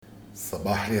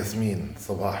صباح الياسمين,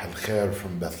 صباح الخيr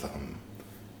from Bethlehem,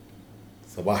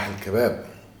 صباح الكباب.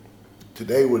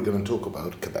 Today we're going to talk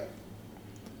about kebab.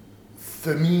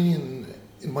 For me,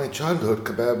 in my childhood,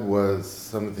 kebab was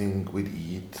something we'd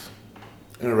eat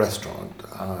in a restaurant.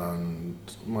 And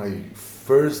my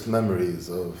first memories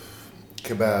of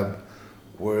kebab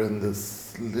were in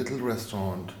this little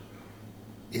restaurant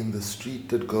in the street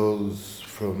that goes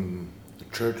from the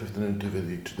Church of the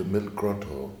Nativity to the Milk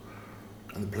Grotto.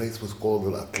 And the place was called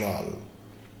Al Atlal.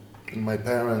 And my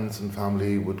parents and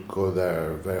family would go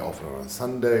there very often on a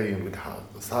Sunday, and we'd have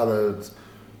the salads,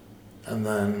 and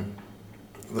then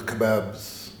the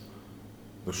kebabs,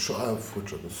 the shu'af,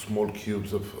 which are the small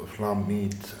cubes of lamb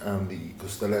meat, and the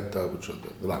costaletta, which are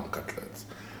the lamb cutlets.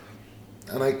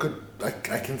 And I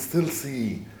can still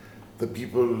see the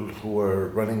people who were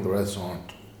running the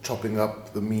restaurant chopping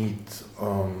up the meat,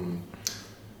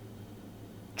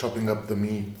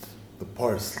 the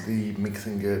parsley,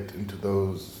 mixing it into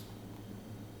those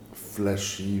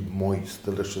fleshy, moist,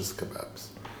 delicious kebabs.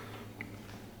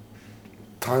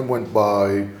 Time went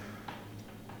by,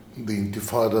 the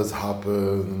intifadas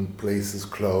happened, places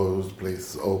closed,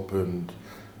 places opened.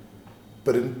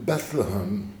 But in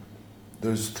Bethlehem,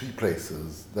 there's 3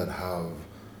 places that have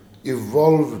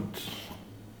evolved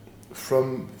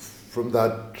from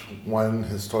that one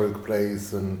historic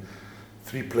place, and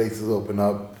 3 places open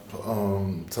up.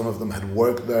 Some of them had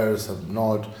worked there, some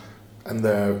not, and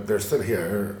they're still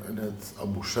here. And it's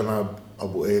Abu Shanab,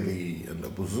 Abu Eli, and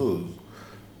Abu Zuz.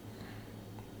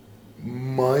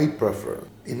 My preference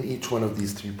in each one of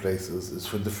these 3 places is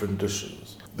for different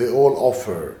dishes. They all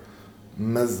offer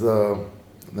mezza,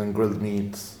 then grilled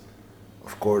meats,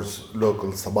 of course,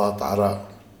 local sabat ara.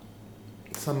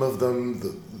 Some of them,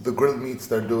 the grilled meats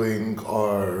they're doing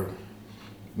are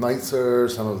nicer,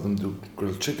 some of them do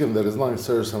grilled chicken that is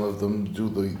nicer, some of them do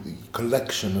the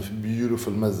collection of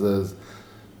beautiful mezzas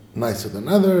nicer than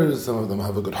others, some of them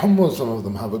have a good hummus, some of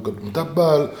them have a good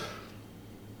mutabbal.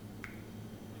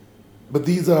 But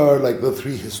these are like the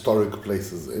 3 historic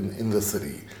places in the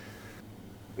city.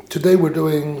 Today we're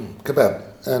doing kebab,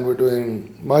 and we're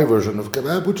doing my version of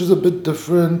kebab, which is a bit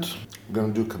different. We're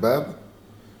going to do kebab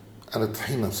and a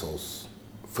tahina sauce.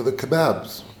 For the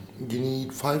kebabs, you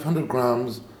need 500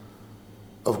 grams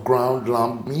of ground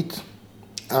lamb meat,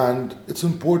 and it's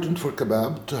important for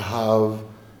kebab to have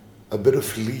a bit of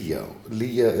liya.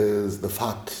 Liya is the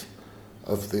fat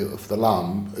of the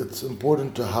lamb. It's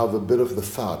important to have a bit of the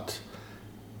fat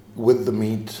with the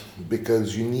meat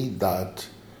because you need that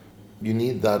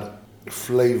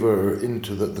flavor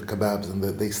into the kebabs, and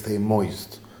that they stay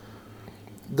moist.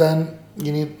 Then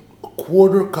you need a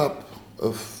 1/4 cup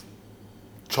of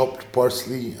chopped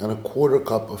parsley and a 1/4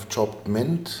 cup of chopped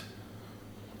mint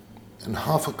and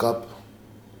 1/2 cup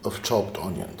of chopped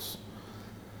onions.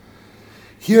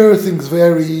 Here things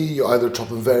vary. You either chop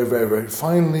them very, very, very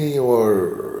finely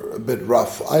or a bit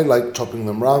rough. I like chopping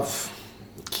them rough,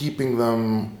 keeping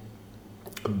them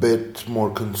a bit more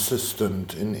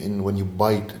consistent in when you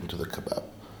bite into the kebab.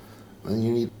 And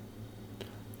you need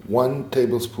 1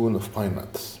 tablespoon of pine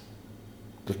nuts,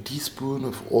 a teaspoon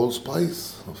of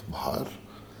allspice of bahar,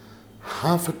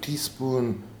 1/2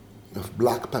 teaspoon of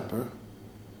black pepper,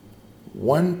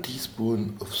 1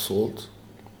 teaspoon of salt,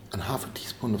 and 1/2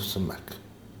 teaspoon of sumac.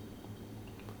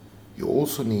 You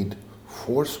also need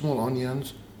 4 small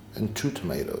onions and 2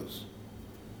 tomatoes.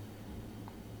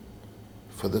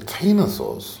 For the tahina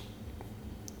sauce,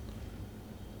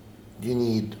 you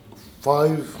need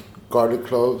 5 garlic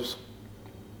cloves,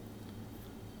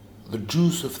 the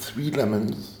juice of 3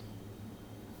 lemons,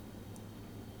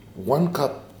 1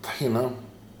 cup tahina,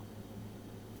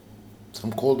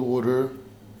 some cold water,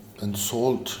 and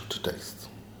salt to taste.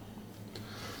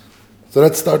 So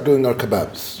let's start doing our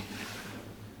kebabs.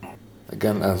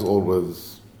 Again, as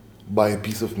always, buy a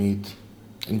piece of meat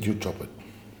and you chop it.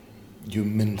 You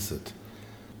mince it.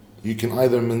 You can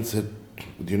either mince it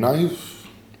with your knife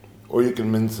or you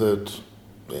can mince it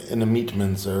in a meat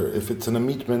mincer. If it's in a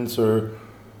meat mincer,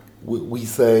 we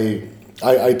say,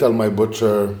 I tell my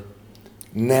butcher,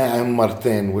 na'am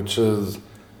martin, which is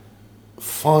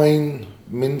fine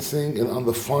mincing, and on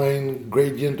the fine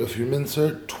gradient of your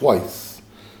mincer twice.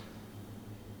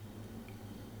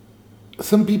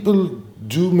 Some people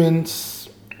do mince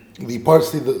the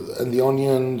parsley and the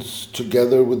onions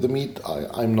together with the meat.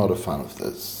 I'm not a fan of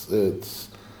this.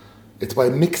 It's by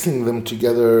mixing them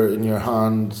together in your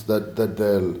hands that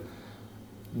they'll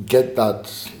get that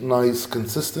nice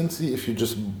consistency. If you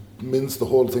just mince the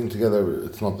whole thing together,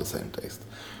 it's not the same taste.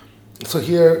 So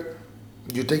here,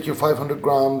 you take your 500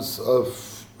 grams of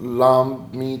lamb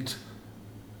meat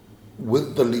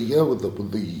with the liya, with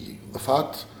the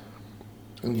fat,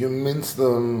 and you mince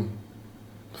them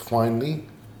finely.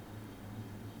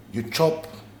 You chop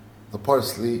the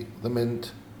parsley, the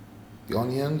mint, the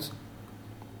onions,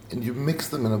 and you mix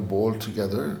them in a bowl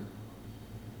together.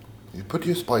 You put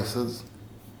your spices,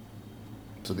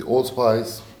 so the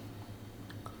allspice,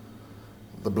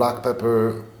 the black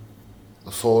pepper,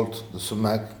 the salt, the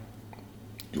sumac.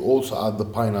 You also add the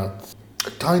pine nuts,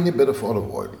 a tiny bit of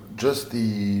olive oil, just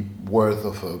the worth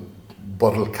of a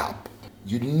bottle cap.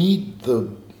 You knead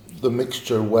the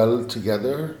mixture well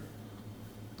together,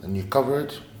 and you cover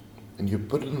it, and you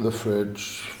put it in the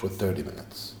fridge for 30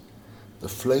 minutes. The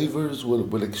flavors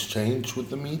will exchange with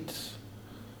the meat,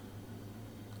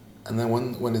 and then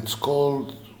when it's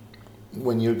cold,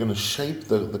 when you're going to shape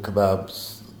the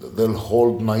kebabs, they'll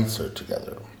hold nicer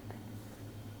together.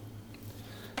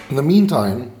 In the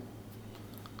meantime,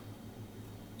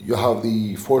 you have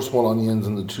the 4 small onions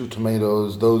and the 2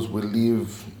 tomatoes. Those we'll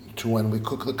leave to when we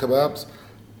cook the kebabs.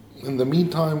 In the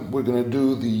meantime, we're going to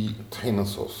do the tahina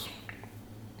sauce.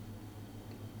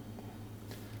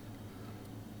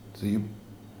 So you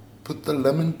put the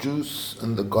lemon juice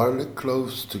and the garlic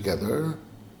cloves together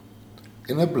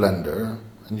in a blender,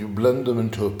 and you blend them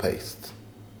into a paste.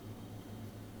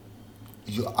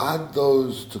 You add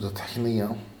those to the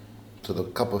tahiniya, to the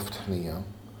cup of tahiniya,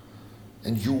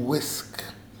 and you whisk.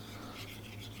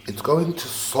 It's going to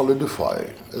solidify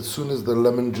as soon as the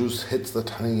lemon juice hits the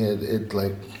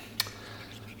tahiniya.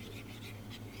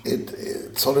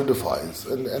 It solidifies,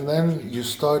 and then you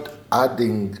start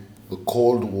adding the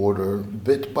cold water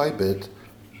bit by bit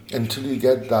until you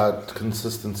get that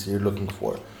consistency you're looking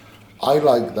for. I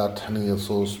like that tahiniya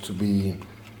sauce to be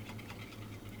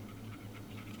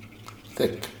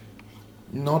thick,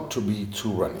 not to be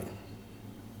too runny.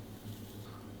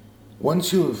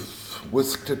 Once you've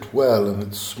whisked it well and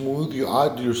it's smooth, you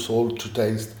add your salt to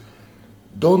taste.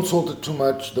 Don't salt it too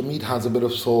much. The meat has a bit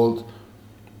of salt,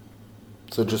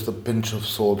 so just a pinch of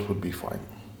salt would be fine.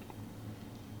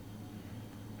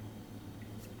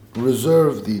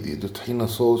 Reserve the tahina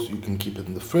sauce. You can keep it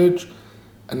in the fridge.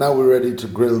 And now we're ready to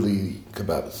grill the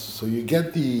kebabs. So you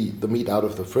get the meat out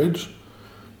of the fridge,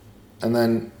 and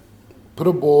then put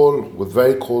a bowl with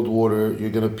very cold water. You're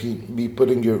going to be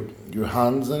putting your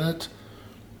hands in it.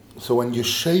 So when you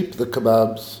shape the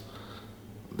kebabs,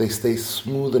 they stay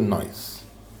smooth and nice.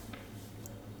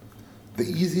 The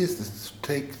easiest is to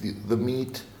take the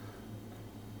meat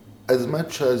as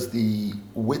much as the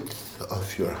width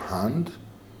of your hand,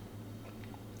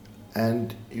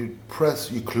 and you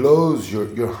close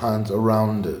your hands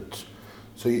around it.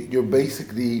 So you're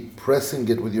basically pressing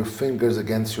it with your fingers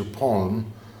against your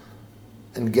palm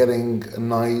and getting a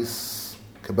nice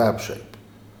kebab shape.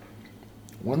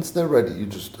 Once they're ready, you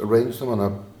just arrange them on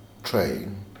a tray.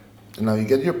 And now you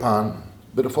get your pan,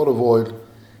 bit of olive oil,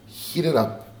 heat it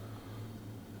up.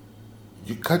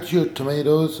 You cut your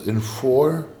tomatoes in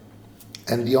 4,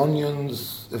 and the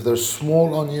onions, if they're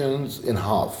small onions, in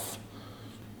half.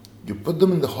 You put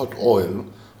them in the hot oil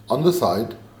on the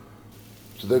side,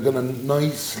 so they're going to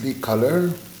nicely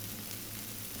color,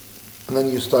 and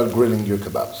then you start grilling your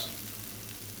kebabs.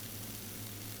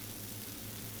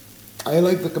 I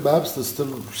like the kebabs to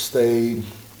still stay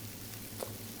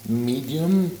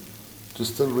medium, to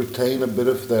still retain a bit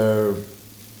of their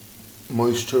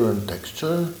moisture and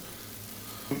texture.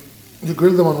 You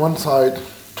grill them on one side,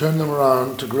 turn them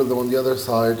around to grill them on the other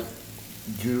side.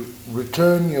 You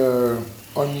turn your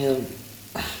onions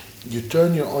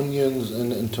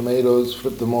and tomatoes,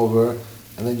 flip them over,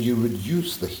 and then you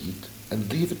reduce the heat and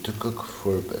leave it to cook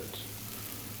for a bit.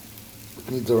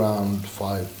 It needs around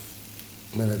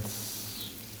 5 minutes.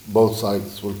 Both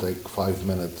sides will take 5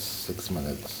 minutes, 6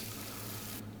 minutes.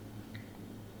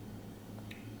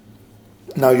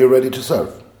 Now you're ready to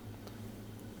serve.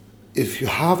 If you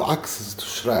have access to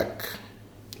shrak,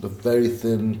 the very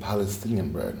thin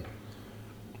Palestinian bread,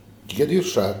 you get your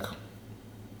shrak,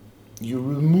 you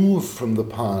remove from the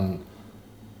pan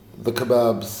the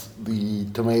kebabs, the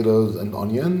tomatoes and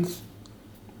onions,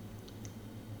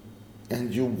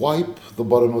 and you wipe the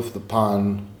bottom of the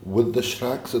pan with the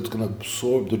shrak, so it's going to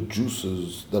absorb the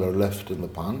juices that are left in the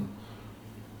pan.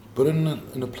 Put it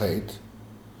in a plate,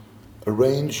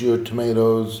 arrange your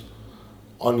tomatoes,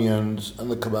 onions and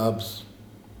the kebabs,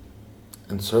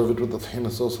 and serve it with the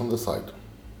tahina sauce on the side.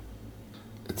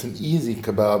 It's an easy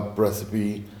kebab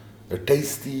recipe. They're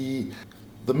tasty.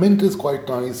 The mint is quite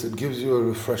nice. It gives you a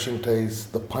refreshing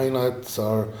taste. The pine nuts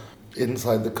are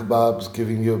inside the kebabs,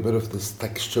 giving you a bit of this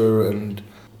texture and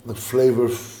the flavor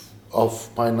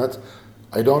of pine nuts.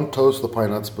 I don't toast the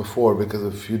pine nuts before, because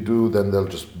if you do, then they'll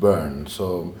just burn.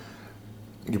 So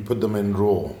you put them in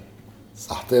raw.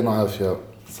 صحتين عافية.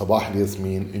 Sabah al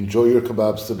Yasmin. Enjoy your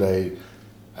kebabs today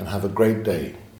and have a great day.